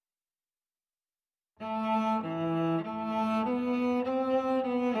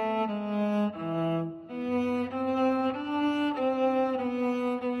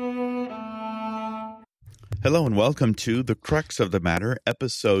Hello and welcome to The Crux of the Matter,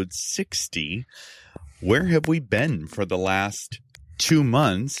 episode 60. Where have we been for the last 2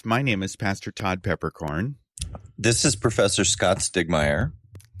 months? My name is Pastor Todd Peperkorn. This is Professor Scott Stiegemeyer.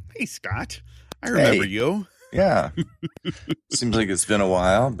 Hey, Scott. I remember you. Yeah. Seems like it's been a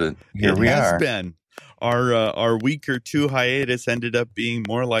while, but here we are. It has been. Our week or two hiatus ended up being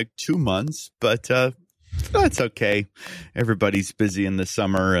more like 2 months, but that's okay. Everybody's busy in the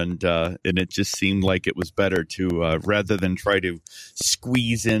summer, and it just seemed like it was better to, rather than try to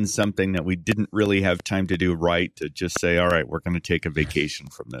squeeze in something that we didn't really have time to do right, to just say, all right, we're going to take a vacation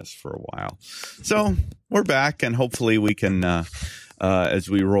from this for a while. So we're back, and hopefully we can, as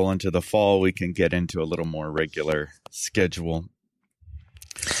we roll into the fall, we can get into a little more regular schedule.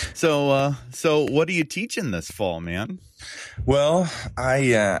 So what are you teaching this fall, man? Well,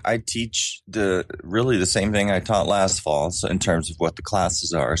 I teach really the same thing I taught last fall, so in terms of what the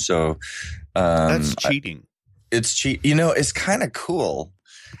classes are. So that's cheating. It's it's kind of cool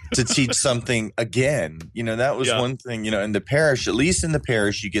to teach something again. That was one thing. In the parish, at least in the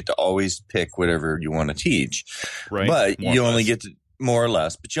parish, you get to always pick whatever you want to teach, right? But you only get to. More or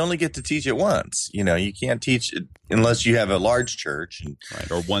less, but you only get to teach it once. You can't teach it unless you have a large church.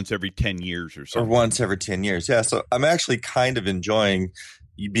 Right, or once every 10 years or something. Or once every 10 years, yeah. So I'm actually kind of enjoying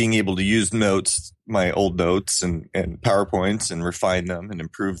being able to use notes, my old notes and PowerPoints, and refine them and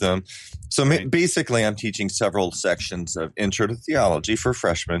improve them. So basically, I'm teaching several sections of Intro to Theology for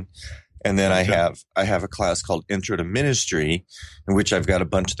freshmen. And then I have a class called Intro to Ministry, in which I've got a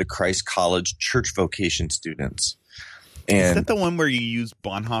bunch of the Christ College church vocation students. Is that the one where you use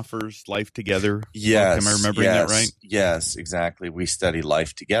Bonhoeffer's Life Together? Yes. Am I remembering that right? Yes, exactly. We study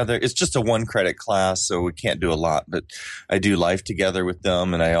Life Together. It's just a 1-credit class, so we can't do a lot, but I do Life Together with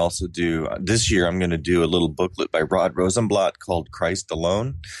them. And I also do, this year, I'm going to do a little booklet by Rod Rosenblatt called Christ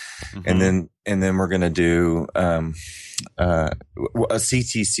Alone. Mm-hmm. And then we're going to do a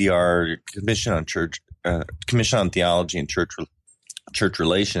CTCR, Commission on Theology and Church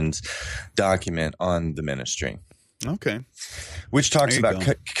Relations document on the ministry. Okay. Which talks about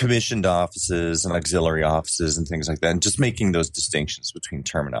commissioned offices and auxiliary offices and things like that, and just making those distinctions between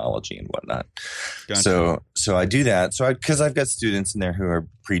terminology and whatnot. Gotcha. So I do that. So because I've got students in there who are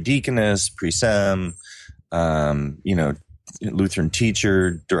pre-deaconess, pre-sem, Lutheran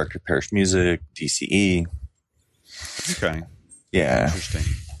teacher, director of parish music, DCE. Okay. Yeah. Interesting.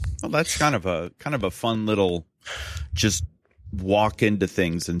 Well, that's kind of a fun little just walk into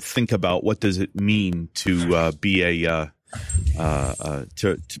things and think about what does it mean to be a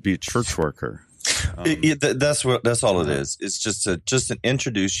church worker. That's all it is. It's just to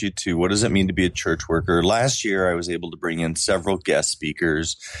introduce you to what does it mean to be a church worker. Last year, I was able to bring in several guest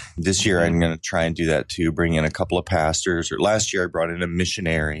speakers. This year, I'm going to try and do that too. Bring in a couple of pastors. Or last year, I brought in a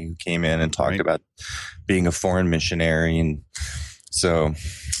missionary who came in and talked about being a foreign missionary, and so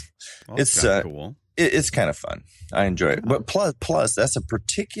it's cool. It's kind of fun. I enjoy it. But plus, that's a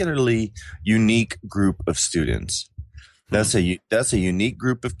particularly unique group of students. That's a unique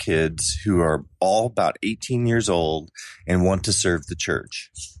group of kids who are all about 18 years old and want to serve the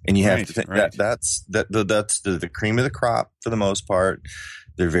church. And you have to think that's the cream of the crop for the most part.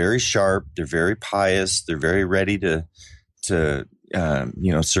 They're very sharp. They're very pious. They're very ready to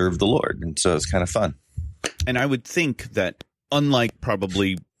serve the Lord. And so it's kind of fun. And I would think that unlike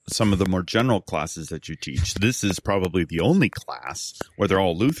probably some of the more general classes that you teach, this is probably the only class where they're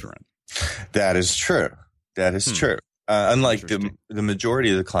all Lutheran. That is true. True. Unlike the majority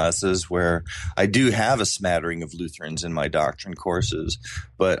of the classes where I do have a smattering of Lutherans in my doctrine courses,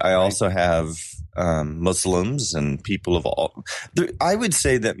 but I also have Muslims and people of all. I would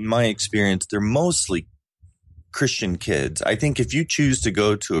say that in my experience, they're mostly Christian kids. I think if you choose to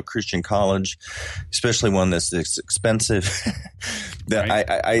go to a Christian college, especially one that's expensive,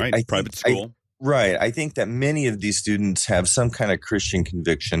 private school. I think that many of these students have some kind of Christian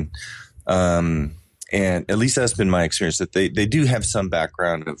conviction. And at least that's been my experience, that they do have some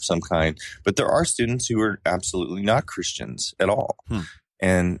background of some kind, but there are students who are absolutely not Christians at all.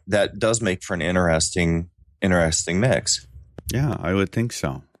 And that does make for an interesting mix. Yeah, I would think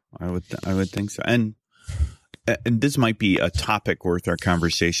so. I would think so. And this might be a topic worth our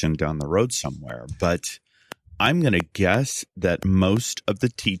conversation down the road somewhere, but I'm going to guess that most of the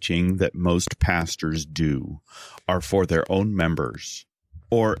teaching that most pastors do are for their own members,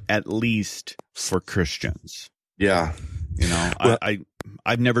 or at least for Christians. Yeah. Well,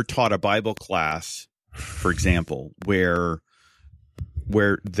 I've never taught a Bible class, for example, where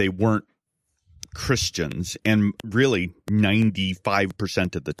they weren't Christians. And really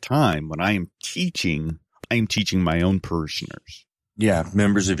 95% of the time when I am teaching my own parishioners. Yeah,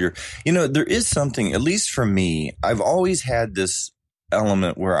 members of your, there is something, at least for me, I've always had this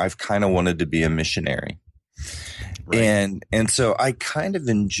element where I've kind of wanted to be a missionary. Right. And so I kind of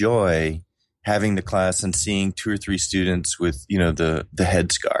enjoy having the class and seeing 2 or 3 students with, the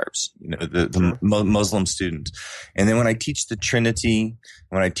headscarves, the Muslim students. And then when I teach the Trinity,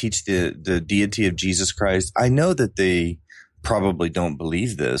 when I teach the deity of Jesus Christ, I know that they probably don't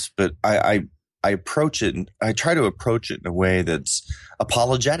believe this, but I approach it, and I try to approach it in a way that's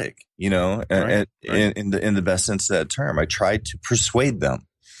apologetic, right. In the best sense of that term. I try to persuade them.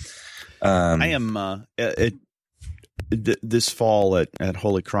 I am this fall at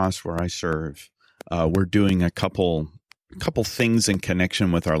Holy Cross, where I serve, we're doing a couple things in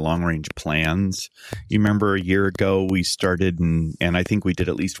connection with our long range plans. You remember a year ago we started, and I think we did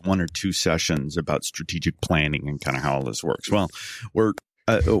at least 1 or 2 sessions about strategic planning and kind of how all this works. Well, we're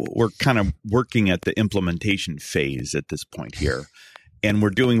kind of working at the implementation phase at this point here. And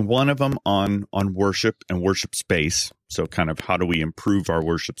we're doing one of them on worship and worship space. So kind of how do we improve our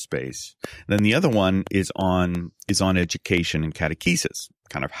worship space? And then the other one is on education and catechesis.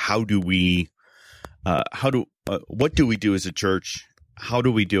 Kind of how do we, what do we do as a church? How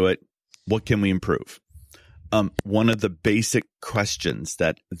do we do it? What can we improve? One of the basic questions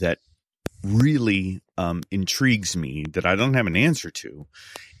that really intrigues me, that I don't have an answer to,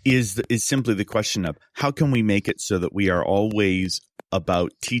 is simply the question of how can we make it so that we are always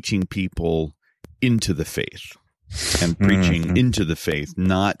about teaching people into the faith and preaching into the faith,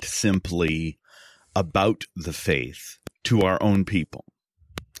 not simply about the faith to our own people.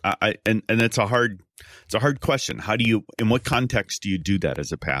 And it's a hard question. How do you, in what context do you do that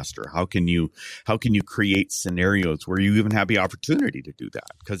as a pastor? How can you create scenarios where you even have the opportunity to do that?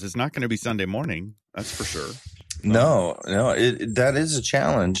 Because it's not going to be Sunday morning, that's for sure. No, that is a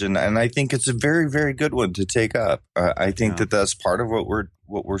challenge, and I think it's a very, very good one to take up. I think that's part of what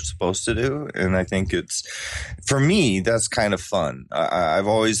we're supposed to do, and I think it's, for me, that's kind of fun. I've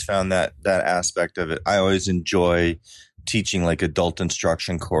always found that aspect of it. I always enjoy teaching like adult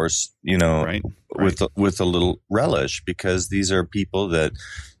instruction course, right. with a little relish, because these are people that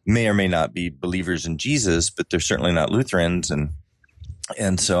may or may not be believers in Jesus, but they're certainly not Lutherans,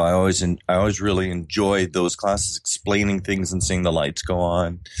 and so I always really enjoy those classes, explaining things and seeing the lights go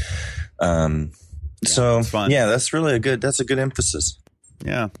on. So that's really a good emphasis.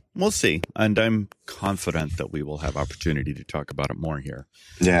 Yeah, we'll see. And I'm confident that we will have opportunity to talk about it more here.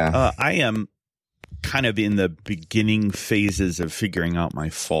 Yeah. I am kind of in the beginning phases of figuring out my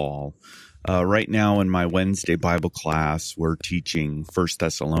fall. Right now in my Wednesday Bible class, we're teaching 1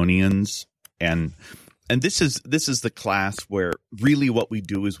 Thessalonians, and this is the class where really what we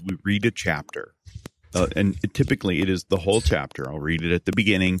do is we read a chapter, and typically it is the whole chapter. I'll read it at the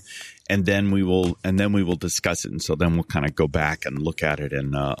beginning, and then we will discuss it. And so then we'll kind of go back and look at it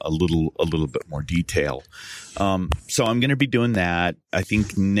in a little bit more detail. So I'm going to be doing that. I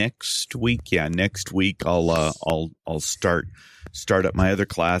think next week I'll start up my other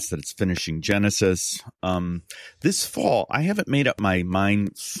class that it's finishing Genesis. This fall, I haven't made up my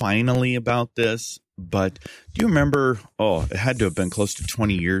mind finally about this. But do you remember? Oh, it had to have been close to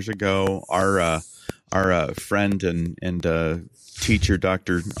 20 years ago. Our friend and teacher,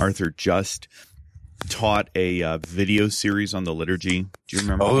 Dr. Arthur Just, taught a video series on the liturgy. Do you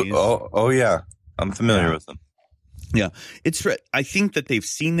remember these? Oh, yeah. I'm familiar with them. Yeah, I think that they've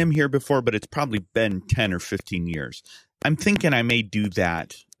seen them here before, but it's probably been 10 or 15 years. I'm thinking I may do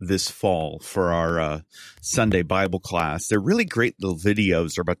that this fall for our Sunday Bible class. They're really great little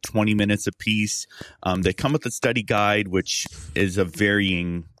videos. They're about 20 minutes a piece. They come with a study guide, which is of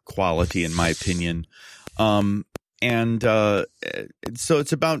varying quality, in my opinion. So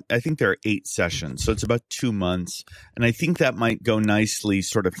it's about, I think there are 8 sessions. So it's about 2 months. And I think that might go nicely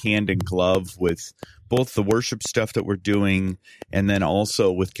sort of hand in glove with both the worship stuff that we're doing and then also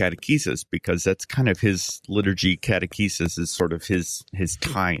with catechesis, because that's kind of his liturgy. Catechesis is sort of his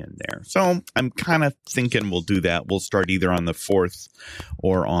tie-in there. So I'm kind of thinking we'll do that. We'll start either on the 4th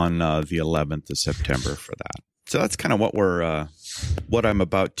or on the 11th of September for that. So that's kind of what I'm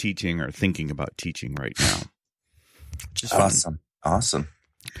about teaching or thinking about teaching right now. Just awesome. Fun. Awesome.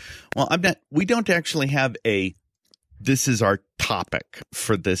 Well, we don't actually have this is our topic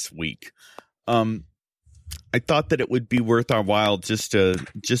for this week. I thought that it would be worth our while just to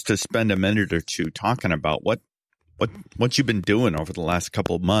spend a minute or two talking about what you've been doing over the last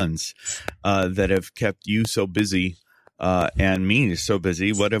couple of months that have kept you so busy and me so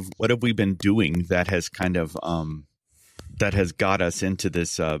busy. What have we been doing that has kind of that has got us into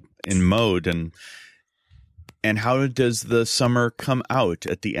this in mode, and how does the summer come out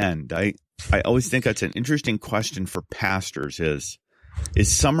at the end? I always think that's an interesting question for pastors is,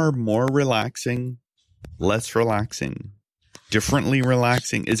 Is summer more relaxing, less relaxing, differently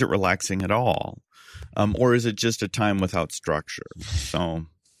relaxing? Is it relaxing at all? Or is it just a time without structure? So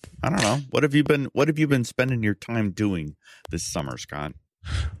I don't know. What have you been spending your time doing this summer, Scott?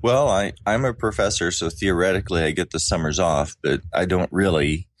 Well, I'm a professor, so theoretically I get the summers off, but I don't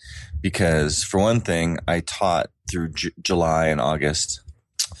really, because for one thing, I taught through July and August.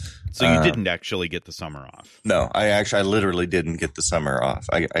 So you didn't actually get the summer off? No, I literally didn't get the summer off.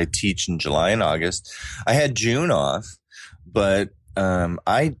 I teach in July and August. I had June off, but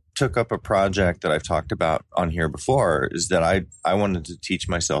I took up a project that I've talked about on here before, is that I wanted to teach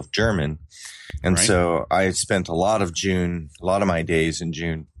myself German. And so I spent a lot of my days in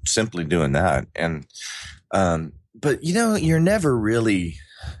June simply doing that. And, but you're never really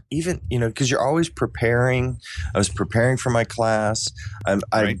even, cause you're always preparing. I was preparing for my class.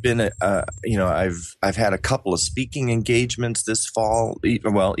 I've been, I've had a couple of speaking engagements this fall,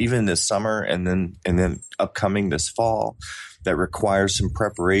 even this summer and then upcoming this fall that require some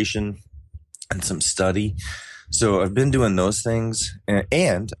preparation and some study. So I've been doing those things,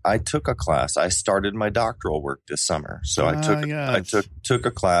 and I took a class. I started my doctoral work this summer. So I took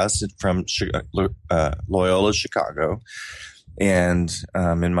a class from Loyola Chicago, and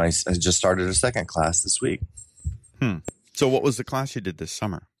I just started a second class this week. So what was the class you did this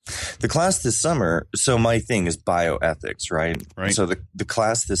summer? The class this summer, so my thing is bioethics, right? So the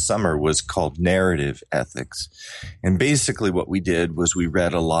class this summer was called narrative ethics. And basically what we did was we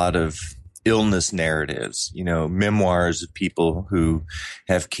read a lot of illness narratives, memoirs of people who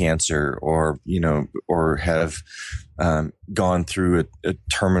have cancer or have gone through a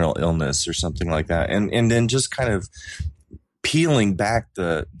terminal illness or something like that. And then just kind of peeling back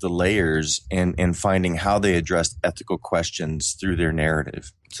the layers and finding how they addressed ethical questions through their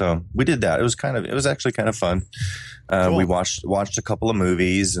narrative. So we did that. It was actually kind of fun. Cool. We watched a couple of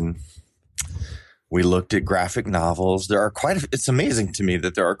movies and we looked at graphic novels. It's amazing to me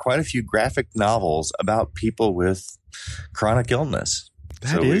that there are quite a few graphic novels about people with chronic illness.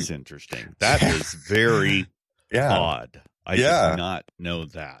 That is interesting. That is very odd. I did not know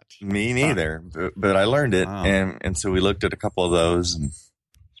that. Me neither, but I learned it. Wow. And so we looked at a couple of those.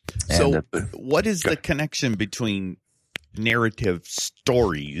 So what is the connection between narrative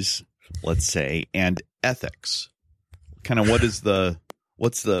stories, let's say, and ethics? Kind of what's the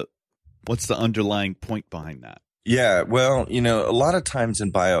underlying point behind that? Yeah, well, a lot of times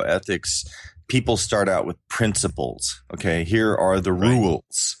in bioethics, people start out with principles. Okay, here are the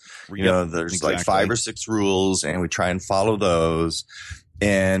rules. There's like 5 or 6 rules, and we try and follow those.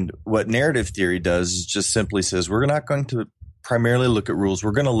 And what narrative theory does is just simply says, we're not going to primarily look at rules.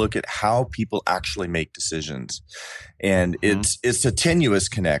 We're going to look at how people actually make decisions. And it's a tenuous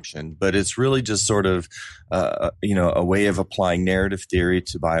connection, but it's really just sort of, a way of applying narrative theory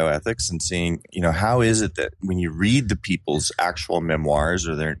to bioethics and seeing, how is it that when you read the people's actual memoirs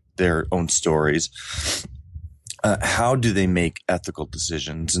or their own stories, how do they make ethical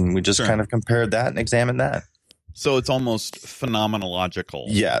decisions? And we just kind of compared that and examined that. So it's almost phenomenological.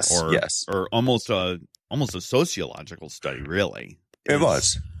 Yes. Or almost a sociological study, really. It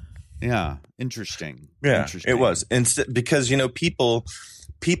was. Yeah. Interesting. Yeah, it was. Because,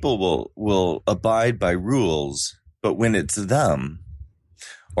 people will abide by rules, but when it's them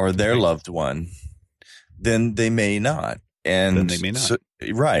or their loved one, then they may not. And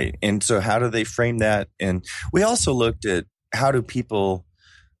right. And so how do they frame that? And we also looked at how do people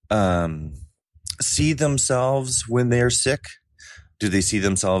see themselves when they're sick? Do they see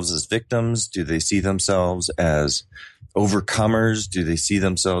themselves as victims? Do they see themselves as overcomers? Do they see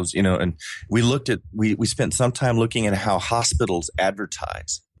themselves, and we spent some time looking at how hospitals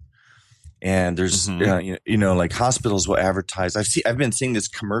advertise. And there's, like hospitals will advertise. I've been seeing this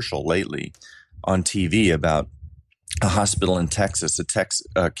commercial lately on TV about a hospital in Texas,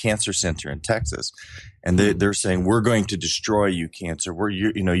 a cancer center in Texas. And they're saying, we're going to destroy you, cancer.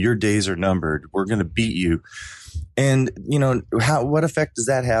 Your days are numbered. We're going to beat you. And, what effect does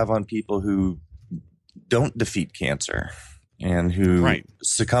that have on people who don't defeat cancer and who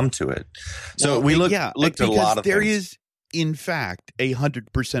succumb to it? So we looked at a lot of there things. Is, in fact,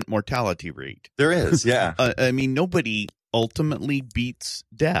 100% mortality rate. There is, yeah. Nobody ultimately beats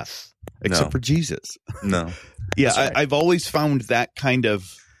death except for Jesus. No. Yeah, right. I've always found that kind of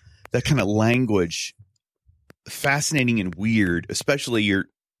language fascinating and weird, especially you're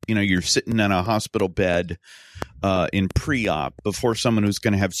sitting in a hospital bed in pre-op before someone who's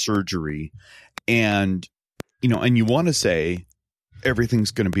going to have surgery, and you want to say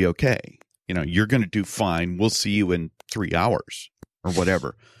everything's going to be okay. You're going to do fine. We'll see you in 3 hours or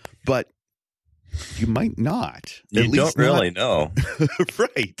whatever. But you might not. You At least don't really know.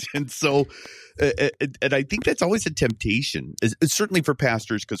 Right. And so, and I think that's always a temptation, it's certainly for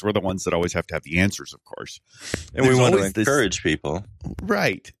pastors, because we're the ones that always have to have the answers, of course. And we want to encourage people.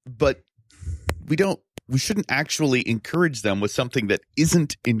 Right. But we shouldn't actually encourage them with something that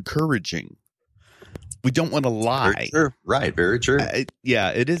isn't encouraging. We don't want to lie. Very true. Right. Very true. Yeah,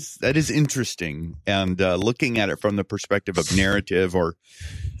 it is. That is interesting. And looking at it from the perspective of narrative or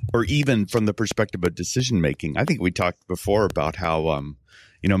even from the perspective of decision making, I think we talked before about how,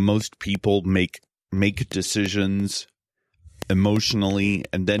 most people make decisions emotionally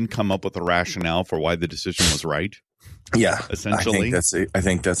and then come up with a rationale for why the decision was right. Yeah. Essentially. I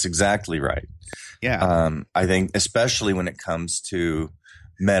think that's exactly right. Yeah. I think especially when it comes to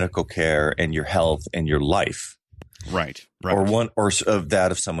medical care and your health and your life, right, or of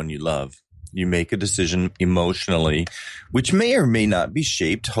that of someone you love, you make a decision emotionally, which may or may not be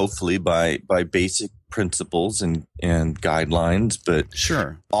shaped, hopefully, by basic principles and guidelines, but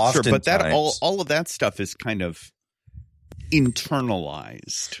but that all of that stuff is kind of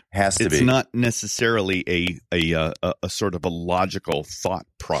internalized. Has to be. It's not necessarily a sort of a logical thought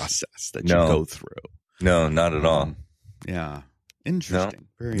process that you go through. No, not at all. Yeah. Interesting.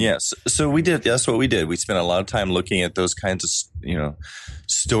 No. Yes. So we did. That's what we did. We spent a lot of time looking at those kinds of,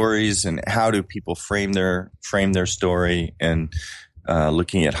 stories and how do people frame their story, and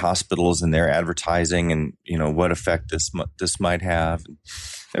looking at hospitals and their advertising and what effect this might have.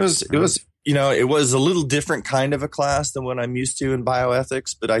 It was a little different kind of a class than what I'm used to in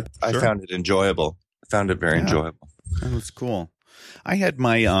bioethics, but I found it enjoyable. I found it very enjoyable. That was cool. I had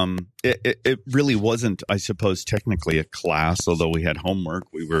my it really wasn't, I suppose, technically a class, although we had homework.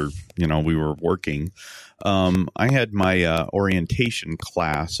 We were working. I had my orientation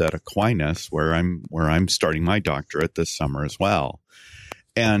class at Aquinas, where I'm starting my doctorate this summer as well.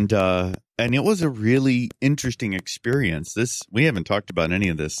 And it was a really interesting experience. We haven't talked about any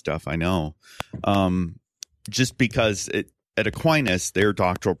of this stuff, I know. Just because at Aquinas, their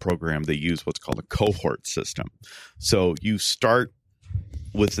doctoral program, they use what's called a cohort system. So you start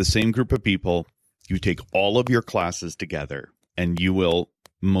with the same group of people, you take all of your classes together, and you will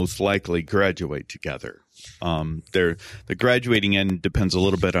most likely graduate together. The graduating end depends a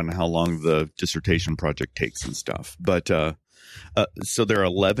little bit on how long the dissertation project takes and stuff. But so there are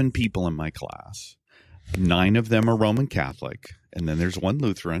 11 people in my class. 9 of them are Roman Catholic, and then there's one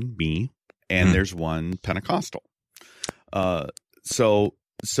Lutheran, me, and there's one Pentecostal.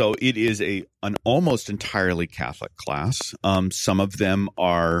 So it is an almost entirely Catholic class. Some of them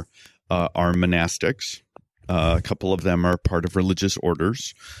are monastics. A couple of them are part of religious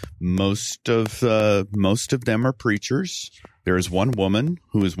orders. Most of them are preachers. There is one woman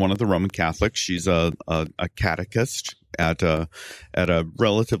who is one of the Roman Catholics. She's a catechist at a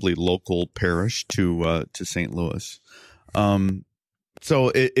relatively local parish to St. Louis.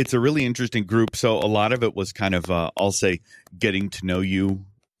 So it's a really interesting group. So a lot of it was kind of, I'll say, getting to know you,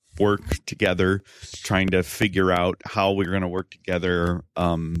 work together, trying to figure out how we're going to work together.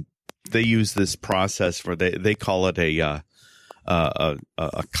 They use this process where they call it a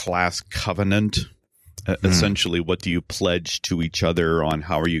class covenant. Essentially, what do you pledge to each other on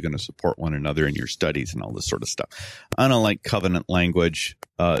how are you going to support one another in your studies and all this sort of stuff. I don't like covenant language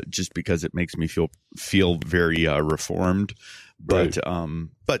just because it makes me feel very reformed. But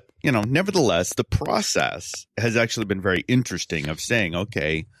nevertheless, the process has actually been very interesting of saying,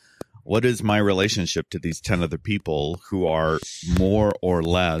 okay, what is my relationship to these 10 other people who are more or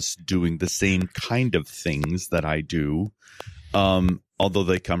less doing the same kind of things that I do, although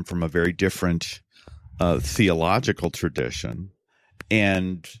they come from a very different theological tradition.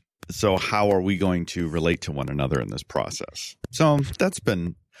 And so how are we going to relate to one another in this process? So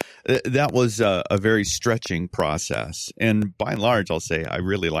that was a very stretching process. And by and large, I'll say I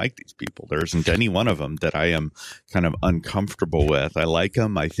really like these people. There isn't any one of them that I am kind of uncomfortable with. I like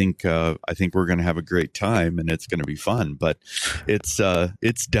them. I think we're going to have a great time and it's going to be fun. But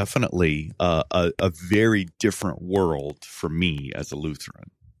it's definitely a very different world for me as a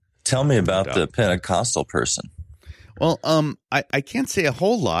Lutheran. Tell me about the Pentecostal person. Well, I can't say a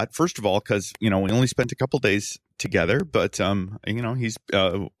whole lot. First of all, because we only spent a couple days together, but he's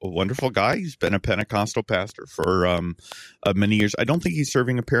a wonderful guy. He's been a Pentecostal pastor for many years. I don't think he's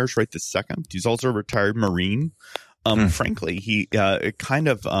serving a parish right this second. He's also a retired Marine. Frankly, he kind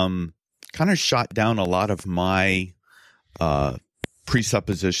of shot down a lot of my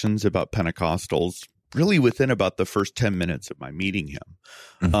presuppositions about Pentecostals really within about the first 10 minutes of my meeting him.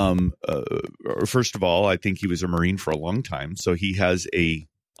 First of all, I think he was a Marine for a long time, so he has a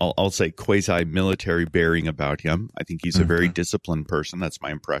I'll say quasi-military bearing about him. I think he's a very disciplined person. That's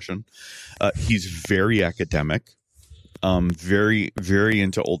my impression. He's very academic, very, very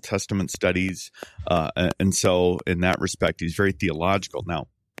into Old Testament studies. And so in that respect, he's very theological. Now,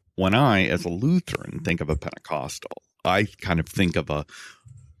 when I, as a Lutheran, think of a Pentecostal, I kind of think of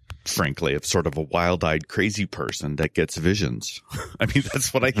frankly, of sort of a wild-eyed crazy person that gets visions. I mean,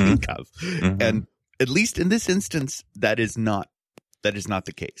 that's what I think of. And at least in this instance, that is not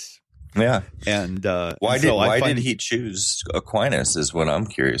the case. Yeah. And why did he choose Aquinas is what I'm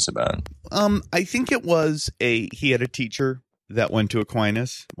curious about. I think it was he had a teacher that went to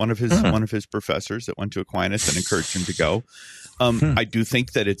Aquinas, one of his professors that went to Aquinas and encouraged him to go. I do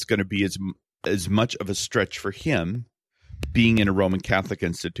think that it's going to be as much of a stretch for him being in a Roman Catholic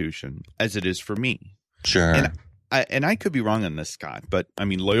institution as it is for me. Sure. And I could be wrong on this, Scott, but I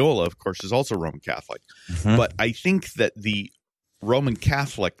mean, Loyola, of course, is also Roman Catholic. But I think that the Roman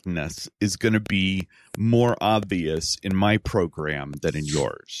Catholicness is going to be more obvious in my program than in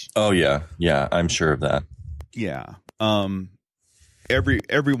yours. Oh, yeah. Yeah, I'm sure of that. Yeah.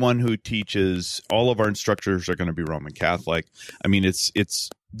 Everyone who teaches, all of our instructors are going to be Roman Catholic. I mean, it's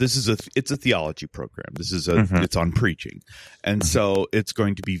a theology program. This is it's on preaching. And so it's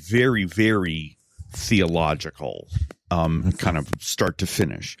going to be very, very theological, kind of start to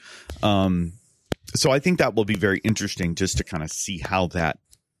finish. So I think that will be very interesting just to kind of see how that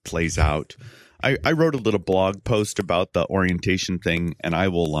plays out. I wrote a little blog post about the orientation thing, and I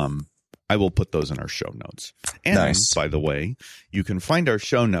will put those in our show notes. And nice. By the way, you can find our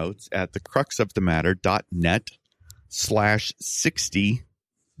show notes at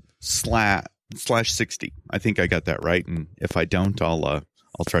thecruxofthematter.net/60/60. I think I got that right, and if I don't, I'll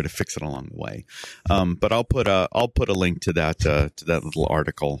try to fix it along the way. But I'll put a link to that little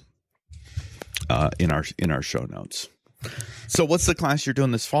article in our show notes. So what's the class you're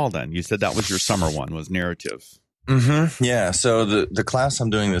doing this fall then? You said that was your summer one, was narrative. Yeah. So the class I'm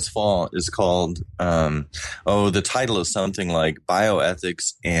doing this fall is called, the title is something like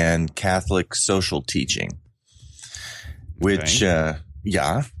Bioethics and Catholic Social Teaching, which,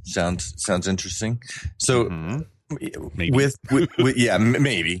 sounds interesting. So Maybe. with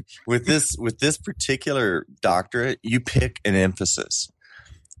maybe with this particular doctorate, you pick an emphasis.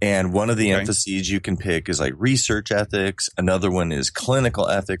 And one of the emphases you can pick is like research ethics. Another one is clinical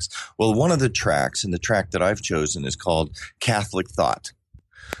ethics. Well, one of the tracks, and the track that I've chosen, is called Catholic Thought.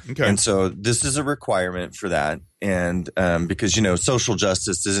 Okay. And so this is a requirement for that. And because, social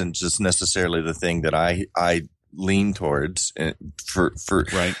justice isn't just necessarily the thing that I lean towards for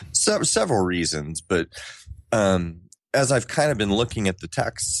several reasons. But as I've kind of been looking at the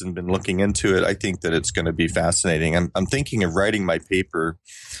texts and been looking into it, I think that it's going to be fascinating. I'm thinking of writing my paper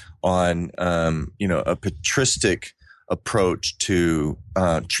on, a patristic approach to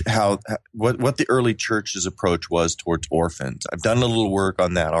what the early church's approach was towards orphans. I've done a little work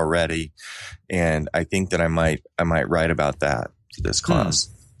on that already, and I think that I might write about that for this class.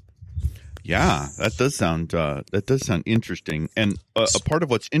 Yeah, that does sound interesting. And a part of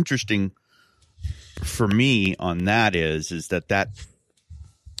what's interesting for me on that is that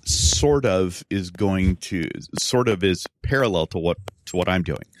sort of is parallel to what I'm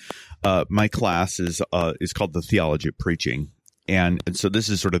doing. My class is called the Theology of Preaching, and so this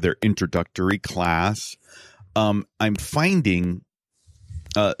is sort of their introductory class. I'm finding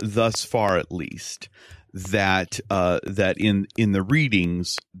thus far, at least, that in the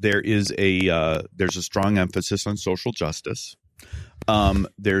readings there's a strong emphasis on social justice.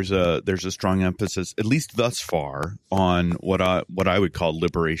 There's a strong emphasis, at least thus far, on what I would call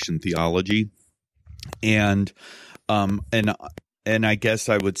liberation theology, and I guess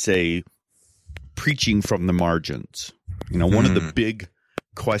I would say preaching from the margins. One of the big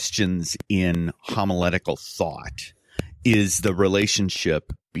questions in homiletical thought is the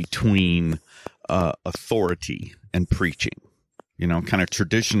relationship between authority and preaching. Kind of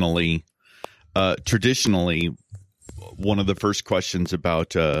traditionally, one of the first questions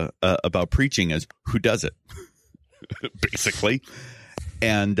about preaching is who does it, basically,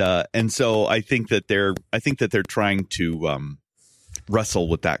 and so I think that they're trying to wrestle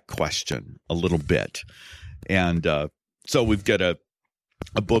with that question a little bit, and so we've got a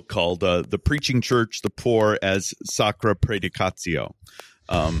book called "The Preaching Church: The Poor as Sacra Predicatio,"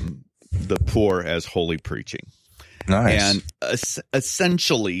 the poor as holy preaching. Nice. And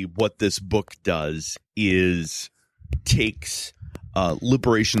essentially, what this book does is takes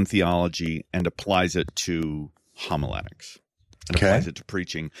liberation theology and applies it to homiletics. It applies it to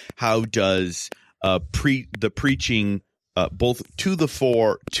preaching. How does the preaching both to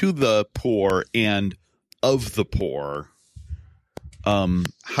the poor and of the poor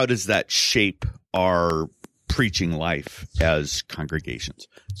how does that shape our preaching life as congregations?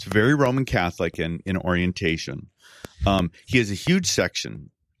 It's very Roman Catholic in orientation. He has a huge section.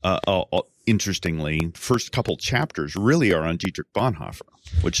 Interestingly, first couple chapters really are on Dietrich Bonhoeffer,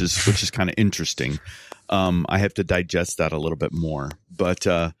 which is kind of interesting. I have to digest that a little bit more, but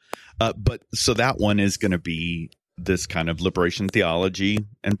so that one is going to be this kind of liberation theology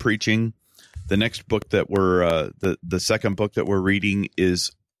and preaching. The next book that we're the second book that we're reading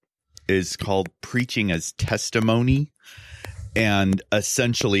is called Preaching as Testimony, and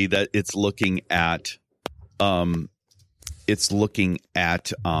essentially that it's looking at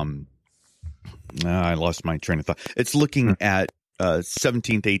I lost my train of thought. It's looking at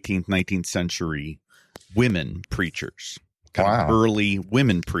 17th, 18th, 19th century women preachers, kind of early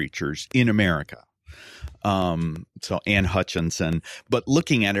women preachers in America. So Anne Hutchinson, but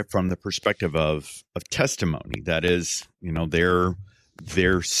looking at it from the perspective of testimony, that is, they're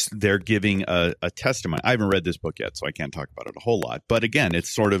giving a testimony. I haven't read this book yet, so I can't talk about it a whole lot. But again,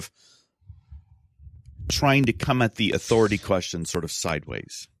 it's sort of trying to come at the authority question sort of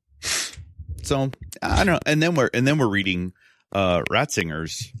sideways. So I don't know. And then we're reading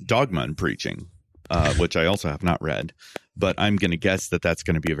Ratzinger's Dogma and Preaching, which I also have not read, but I'm going to guess that that's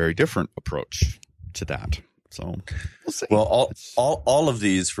going to be a very different approach to that. So we'll see. Well, all of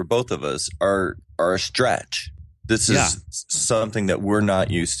these for both of us are a stretch. This is something that we're not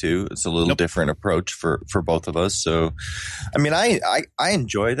used to. It's a little different approach for both of us. So, I mean, I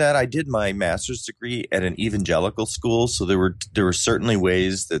enjoy that. I did my master's degree at an evangelical school, so there were certainly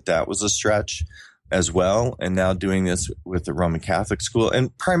ways that was a stretch as well. And now doing this with the Roman Catholic school,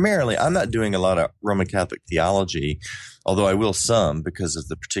 and primarily, I'm not doing a lot of Roman Catholic theology, although I will some because of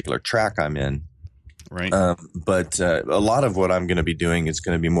the particular track I'm in. Right. But a lot of what I'm going to be doing is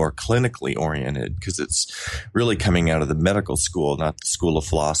going to be more clinically oriented because it's really coming out of the medical school, not the school of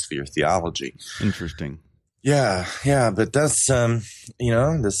philosophy or theology. Interesting. Yeah. But that's,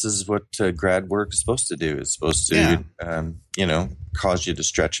 this is what grad work is supposed to do. It's supposed to, cause you to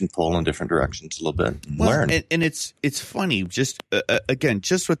stretch and pull in different directions a little bit and learn. And it's funny, just again,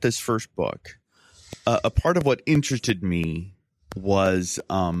 just with this first book, a part of what interested me was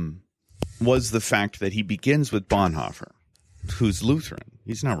the fact that he begins with Bonhoeffer, who's Lutheran.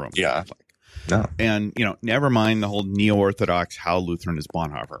 He's not Roman Catholic. No. And, never mind the whole neo-Orthodox, how Lutheran is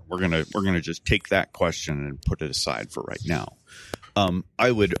Bonhoeffer. We're gonna just take that question and put it aside for right now.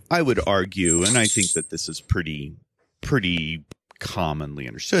 I would argue, and I think that this is pretty commonly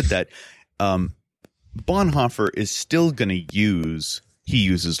understood, that Bonhoeffer is still going to he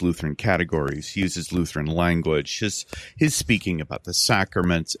uses Lutheran categories. He uses Lutheran language. His speaking about the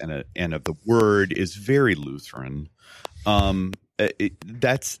sacraments and of the word is very Lutheran.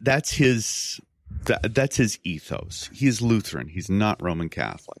 That's his ethos. He's Lutheran. He's not Roman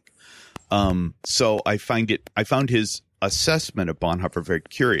Catholic. So I found his assessment of Bonhoeffer very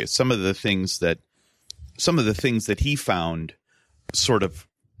curious. Some of the things that he found sort of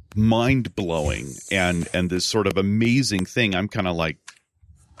mind blowing and this sort of amazing thing. I'm kind of like,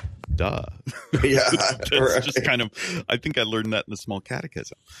 duh. Yeah. It's just kind of, I think I learned that in the small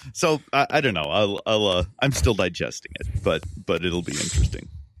catechism. So I don't know. I'm still digesting it, but it'll be interesting.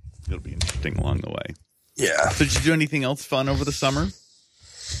 It'll be interesting along the way. Yeah. So did you do anything else fun over the summer?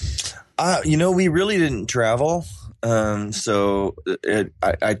 We really didn't travel. So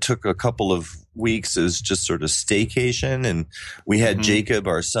I took a couple of weeks as just sort of staycation, and we had Jacob,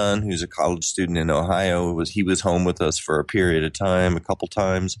 our son, who's a college student in Ohio. He was home with us for a period of time, a couple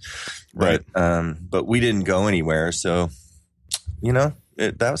times, but we didn't go anywhere. So, that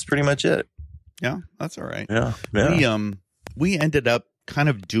was pretty much it. Yeah, that's all right. Yeah. We ended up kind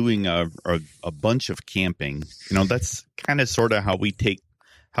of doing a bunch of camping. That's kind of sort of how we do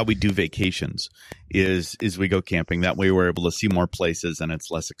vacations is we go camping. That way we're able to see more places and it's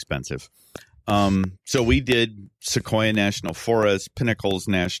less expensive. So we did Sequoia National Forest, Pinnacles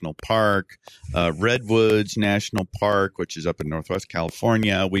National Park, Redwoods National Park, which is up in Northwest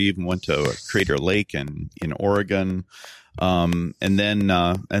California. We even went to Crater Lake in Oregon. And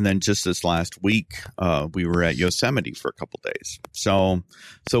then just this last week, we were at Yosemite for a couple days. So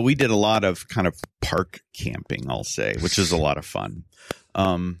we did a lot of kind of park camping, I'll say, which is a lot of fun.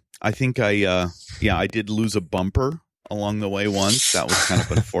 I think I did lose a bumper along the way once. That was kind of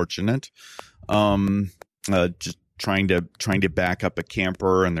unfortunate. Just trying to back up a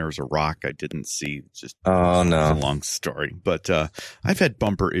camper, and there was a rock I didn't see. Just It's a long story, but I've had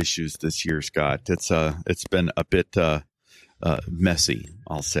bumper issues this year, Scott. It's been a bit messy,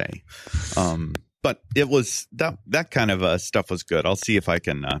 I'll say. but it was that kind of stuff was good. I'll see if I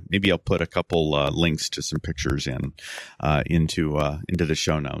can maybe I'll put a couple links to some pictures into the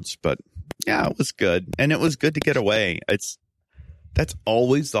show notes. But yeah, it was good, and it was good to get away. That's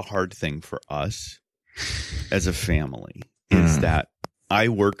always the hard thing for us as a family is that I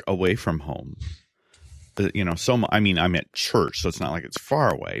work away from home. I'm at church, so it's not like it's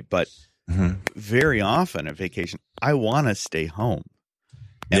far away, but very often at vacation, I want to stay home.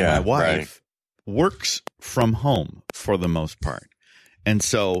 And my wife works from home for the most part. And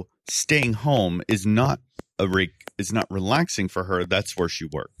so staying home is not relaxing for her. That's where she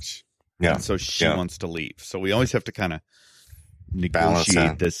works. Yeah. And so she wants to leave. So we always have to kind of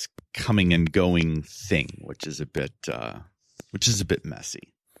negotiate this coming and going thing, which is a bit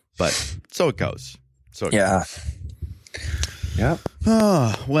messy. But so it goes. Yeah.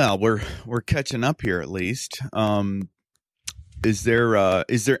 Oh, well, we're catching up here at least. Is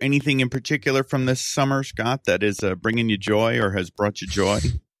there anything in particular from this summer, Scott, that is bringing you joy or has brought you joy?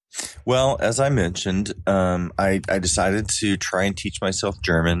 Well, as I mentioned, I decided to try and teach myself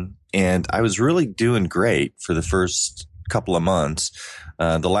German, and I was really doing great for the first couple of months.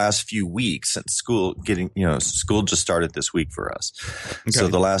 The last few weeks since school just started this week for us. Okay. So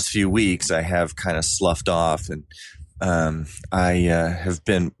the last few weeks I have kind of sloughed off, and I have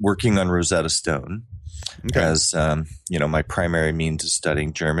been working on Rosetta Stone as my primary means of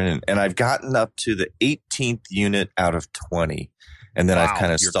studying German, and I've gotten up to the 18th unit out of 20, and then I've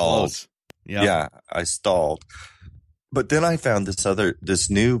kind of stalled. Yeah, I stalled. But then I found this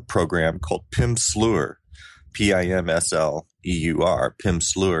new program called Pimsleur, Pimsleur,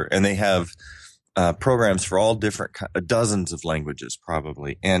 Pimsleur, and they have programs for all different dozens of languages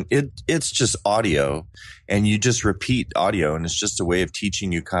probably, and it's just audio, and you just repeat audio, and it's just a way of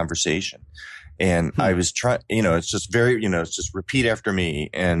teaching you conversation. And I was trying, it's just very, it's just repeat after me,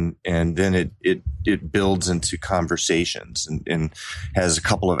 and then it builds into conversations, and has a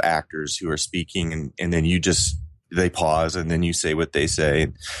couple of actors who are speaking, and then they pause, and then you say what they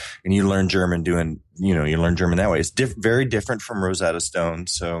say, and you learn German you learn German that way. It's very different from Rosetta Stone.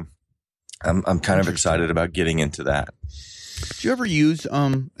 So I'm kind of excited about getting into that. Do you ever use, I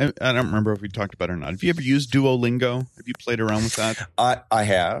don't remember if we talked about it or not. Have you ever used Duolingo? Have you played around with that? I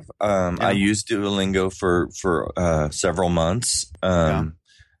have. I used Duolingo for several months. And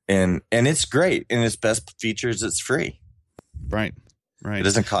it's great. And its best features, it's free. Right. It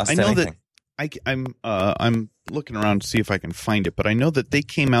doesn't cost anything. I'm looking around to see if I can find it, but I know that they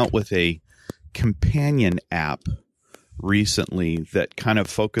came out with a companion app recently that kind of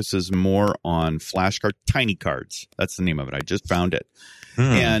focuses more on flashcard tiny cards. That's the name of it. I just found it.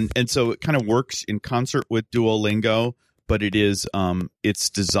 And so it kind of works in concert with Duolingo, but it's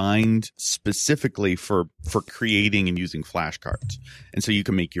designed specifically for creating and using flashcards. And so you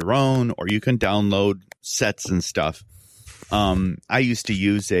can make your own, or you can download sets and stuff. I used to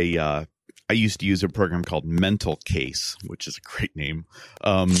use a program called Mental Case, which is a great name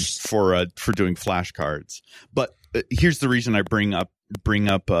for doing flashcards. But here's the reason I bring up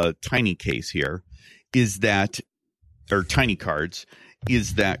Tiny Case here Tiny Cards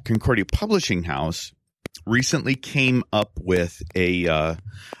is that Concordia Publishing House recently came up with a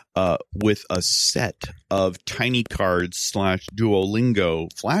set of Tiny Cards / Duolingo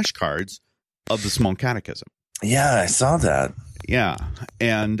flashcards of the Small Catechism. Yeah, I saw that. Yeah,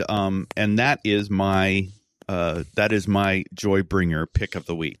 and that is my joy bringer pick of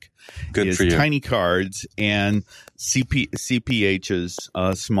the week. Good for you. Tiny Cards and CPH's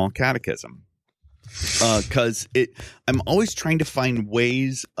Small Catechism, because I'm always trying to find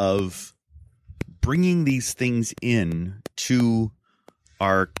ways of bringing these things in to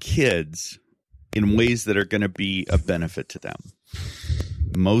our kids in ways that are going to be a benefit to them.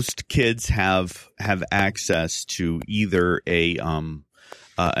 Most kids have access to either an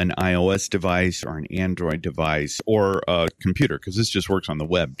iOS device or an Android device or a computer, because this just works on the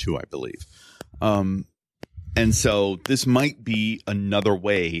web too, I believe. And so this might be another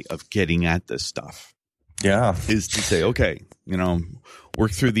way of getting at this stuff. Yeah. Is to say, okay,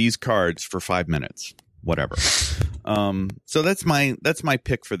 work through these cards for 5 minutes, whatever. So that's my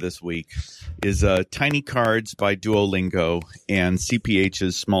pick for this week is Tiny Cards by Duolingo and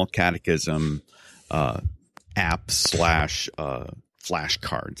CPH's Small Catechism app /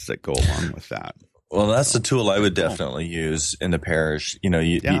 flashcards that go along with that. Well, that's a tool I would definitely use in the parish.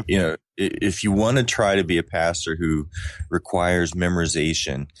 If you want to try to be a pastor who requires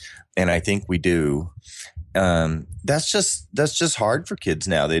memorization, and I think we do, that's just hard for kids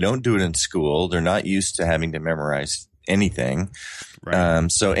now. They don't do it in school. They're not used to having to memorize anything. Right.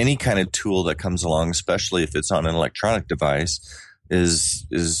 So any kind of tool that comes along, especially if it's on an electronic device, is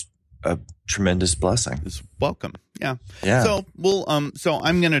a tremendous blessing. Is welcome. Yeah. Yeah. So so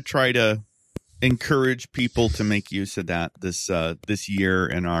I'm going to try to encourage people to make use of that this year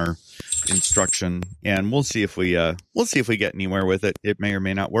in our instruction, and we'll see if we get anywhere with it. It may or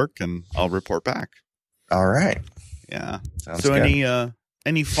may not work, and I'll report back. All right. Yeah. Sounds so good.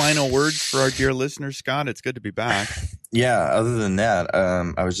 any final words for our dear listeners, Scott? It's good to be back. Yeah. Other than that,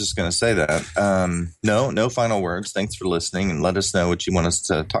 I was just going to say that no final words. Thanks for listening, and let us know what you want us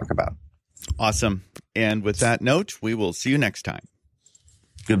to talk about. Awesome. And with that note, we will see you next time.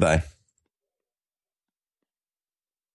 Goodbye.